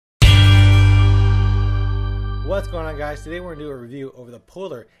What's going on, guys? Today we're going to do a review over the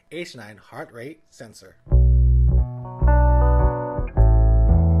Polar H9 heart rate sensor.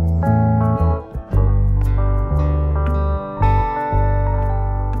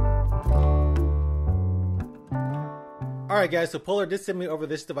 Alright guys, so Polar did send me over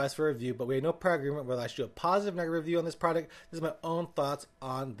this device for review, but we had no prior agreement whether I should do a positive or negative review on this product. This is my own thoughts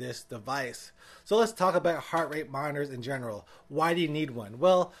on this device. So let's talk about heart rate monitors in general. Why do you need one?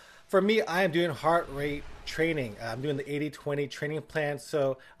 Well, for me, I am doing heart rate training. I'm doing the 80-20 training plan.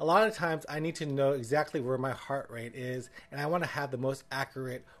 So a lot of times I need to know exactly where my heart rate is, and I want to have the most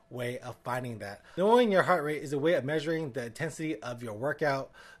accurate way of finding that. Knowing your heart rate is a way of measuring the intensity of your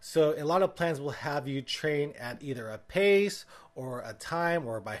workout. So a lot of plans will have you train at either a pace or a time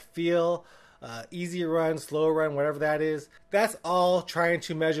or by feel. Easy run, slow run, whatever that is. That's all trying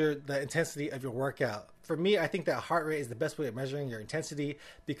to measure the intensity of your workout. For me, I think that heart rate is the best way of measuring your intensity,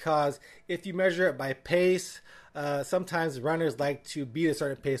 because if you measure it by pace, sometimes runners like to beat a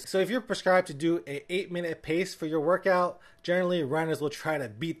certain pace. So if you're prescribed to do an 8-minute pace for your workout, generally runners will try to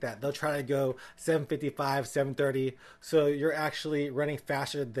beat that. They'll try to go 7:55, 7:30. So you're actually running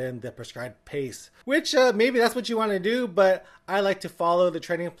faster than the prescribed pace, which maybe that's what you want to do, but I like to follow the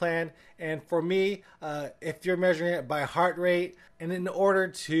training plan. And for me, if you're measuring it by heart rate, and in order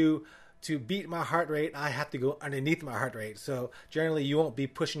to beat my heart rate, I have to go underneath my heart rate. So generally you won't be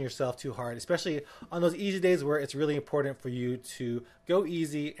pushing yourself too hard, especially on those easy days where it's really important for you to go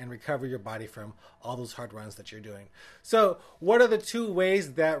easy and recover your body from all those hard runs that you're doing. So what are the two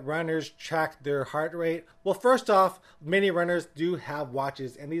ways that runners track their heart rate? Well, first off, many runners do have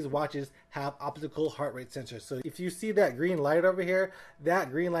watches, and these watches have optical heart rate sensors. So if you see that green light over here, that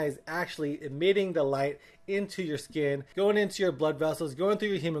green light is actually emitting the light into your skin, going into your blood vessels, going through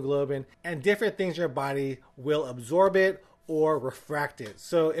your hemoglobin, and different things in your body will absorb it or refract it.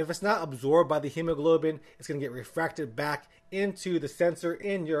 So if it's not absorbed by the hemoglobin, it's going to get refracted back into the sensor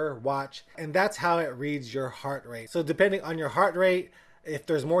in your watch, and that's how it reads your heart rate. So depending on your heart rate, if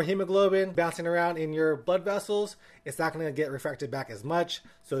there's more hemoglobin bouncing around in your blood vessels, it's not going to get refracted back as much,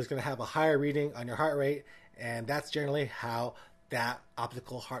 so it's going to have a higher reading on your heart rate, and that's generally how that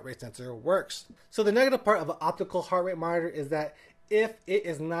optical heart rate sensor works. So the negative part of an optical heart rate monitor is that if it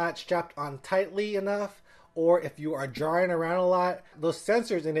is not strapped on tightly enough, or if you are drawing around a lot, those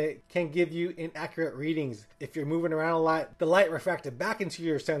sensors in it can give you inaccurate readings. If you're moving around a lot, the light refracted back into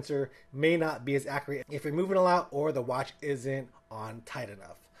your sensor may not be as accurate if you're moving a lot or the watch isn't on tight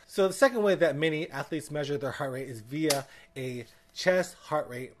enough. So the second way that many athletes measure their heart rate is via a chest heart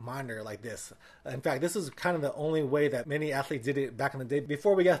rate monitor like this. In fact, this is kind of the only way that many athletes did it back in the day.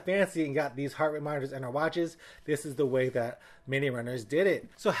 Before we got fancy and got these heart rate monitors in our watches, this is the way that many runners did it.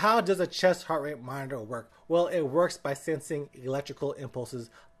 So how does a chest heart rate monitor work? Well, it works by sensing electrical impulses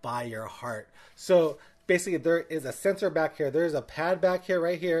by your heart. So basically there is a sensor back here, there's a pad back here,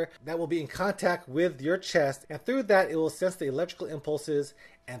 right here, that will be in contact with your chest, and through that it will sense the electrical impulses,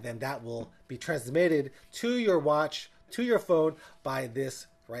 and then that will be transmitted to your watch, to your phone, by this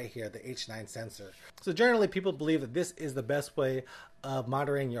right here, the H9 sensor. So generally people believe that this is the best way of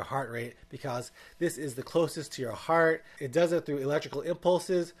monitoring your heart rate because this is the closest to your heart. It does it through electrical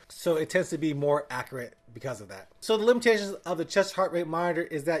impulses, so it tends to be more accurate because of that. So the limitations of the chest heart rate monitor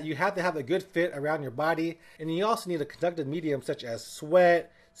is that you have to have a good fit around your body, and you also need a conductive medium such as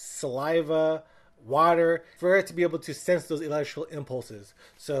sweat, saliva, water for it to be able to sense those electrical impulses.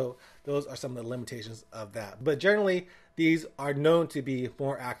 So those are some of the limitations of that. But generally, these are known to be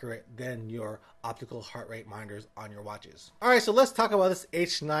more accurate than your optical heart rate monitors on your watches. All right, so let's talk about this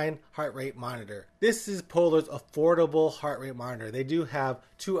H9 heart rate monitor. This is Polar's affordable heart rate monitor. They do have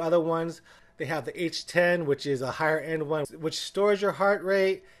two other ones. They have the H10, which is a higher end one, which stores your heart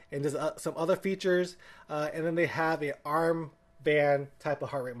rate and does some other features. And then they have an arm band type of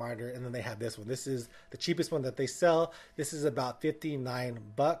heart rate monitor, and then they have this one. This is the cheapest one that they sell. This is about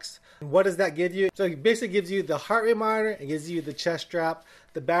 $59. What does that give you? So it basically gives you the heart rate monitor, it gives you the chest strap.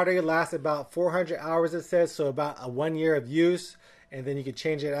 The battery lasts about 400 hours, it says, so about a 1 year of use, and then you can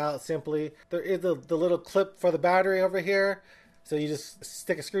change it out simply. There is the little clip for the battery over here. So you just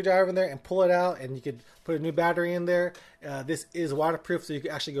stick a screwdriver in there and pull it out, and you could put a new battery in there. This is waterproof, so you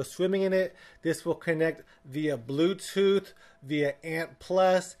can actually go swimming in it. This will connect via Bluetooth, via ANT+,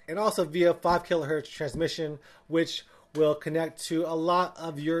 and also via 5 kilohertz transmission, which will connect to a lot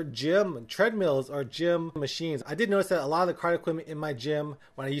of your gym treadmills or gym machines. I did notice that a lot of the cardio equipment in my gym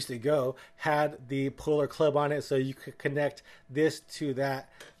when I used to go had the Polar Club on it, so you could connect this to that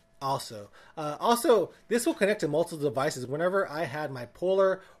Also, this will connect to multiple devices. Whenever I had my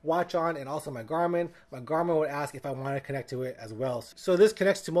Polar watch on and also my Garmin would ask if I want to connect to it as well. So this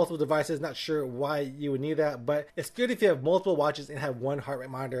connects to multiple devices. Not sure why you would need that, but it's good if you have multiple watches and have one heart rate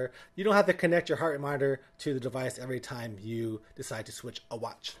monitor. You don't have to connect your heart rate monitor to the device every time you decide to switch a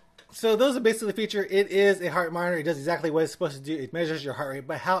watch. So those are basically the feature. It is a heart rate monitor. It does exactly what it's supposed to do. It measures your heart rate,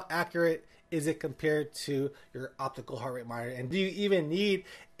 but how accurate is it compared to your optical heart rate monitor? And do you even need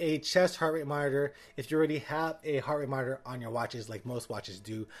a chest heart rate monitor if you already have a heart rate monitor on your watches like most watches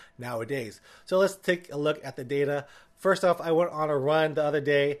do nowadays? So let's take a look at the data. First off, I went on a run the other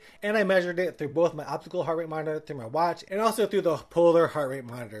day and I measured it through both my optical heart rate monitor, through my watch, and also through the Polar heart rate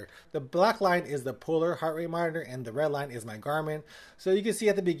monitor. The black line is the Polar heart rate monitor and the red line is my Garmin. So you can see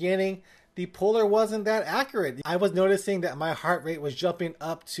at the beginning, the Polar wasn't that accurate. I was noticing that my heart rate was jumping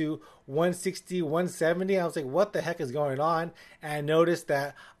up to 160, 170. I was like, what the heck is going on? And I noticed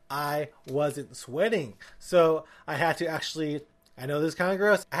that I wasn't sweating. So I had to actually, I know this is kind of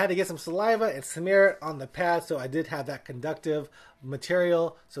gross, I had to get some saliva and smear it on the pad so I did have that conductive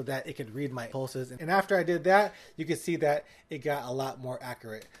material so that it could read my pulses. And after I did that, you can see that it got a lot more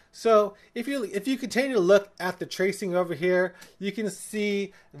accurate. So if you continue to look at the tracing over here, you can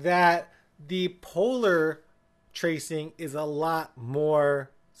see that the Polar tracing is a lot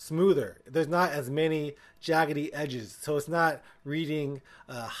more smoother. There's not as many jaggedy edges, so it's not reading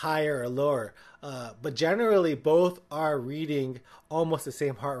higher or lower. But generally, both are reading almost the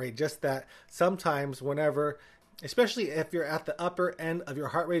same heart rate, just that sometimes whenever, especially if you're at the upper end of your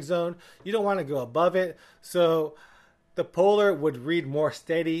heart rate zone, you don't want to go above it. So the Polar would read more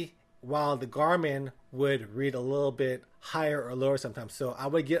steady, while the Garmin would read a little bit higher or lower sometimes. So I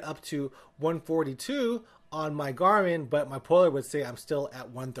would get up to 142 on my Garmin, but my Polar would say I'm still at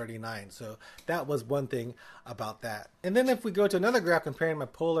 139. So that was one thing about that. And then if we go to another graph comparing my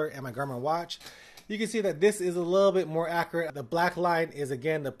Polar and my Garmin watch, you can see that this is a little bit more accurate. The black line is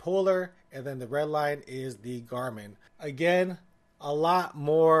again the Polar, and then the red line is the Garmin. Again, a lot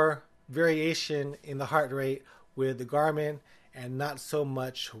more variation in the heart rate with the Garmin and not so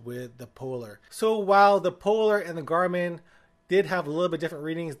much with the Polar. So while the Polar and the Garmin did have a little bit different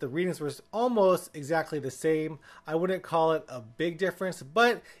readings, the readings were almost exactly the same. I wouldn't call it a big difference,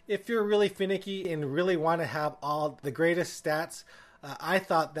 but if you're really finicky and really want to have all the greatest stats, I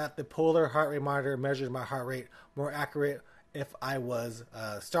thought that the Polar heart rate monitor measured my heart rate more accurate. If I was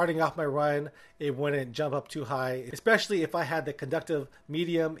starting off my run, it wouldn't jump up too high, especially if I had the conductive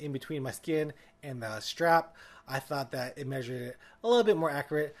medium in between my skin and the strap. I thought that it measured it a little bit more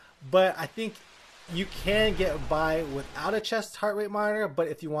accurate, but I think you can get by without a chest heart rate monitor. But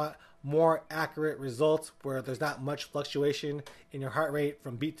if you want more accurate results where there's not much fluctuation in your heart rate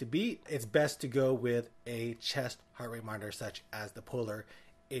from beat to beat, it's best to go with a chest heart rate monitor such as the Polar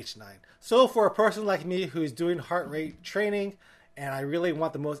H9. So for a person like me who's doing heart rate training and I really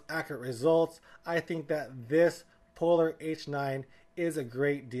want the most accurate results, I think that this Polar H9 is a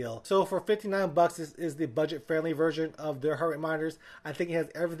great deal. So for $59, this is the budget-friendly version of their heart rate monitors. I think it has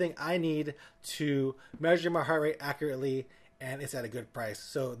everything I need to measure my heart rate accurately, and it's at a good price.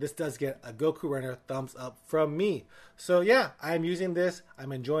 So this does get a Goku Runner thumbs up from me. So yeah, I'm using this.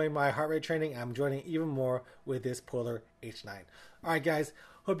 I'm enjoying my heart rate training. I'm enjoying it even more with this Polar H9. All right, guys.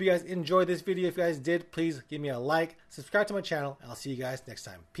 Hope you guys enjoyed this video. If you guys did, please give me a like, subscribe to my channel, and I'll see you guys next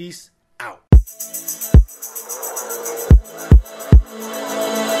time. Peace out.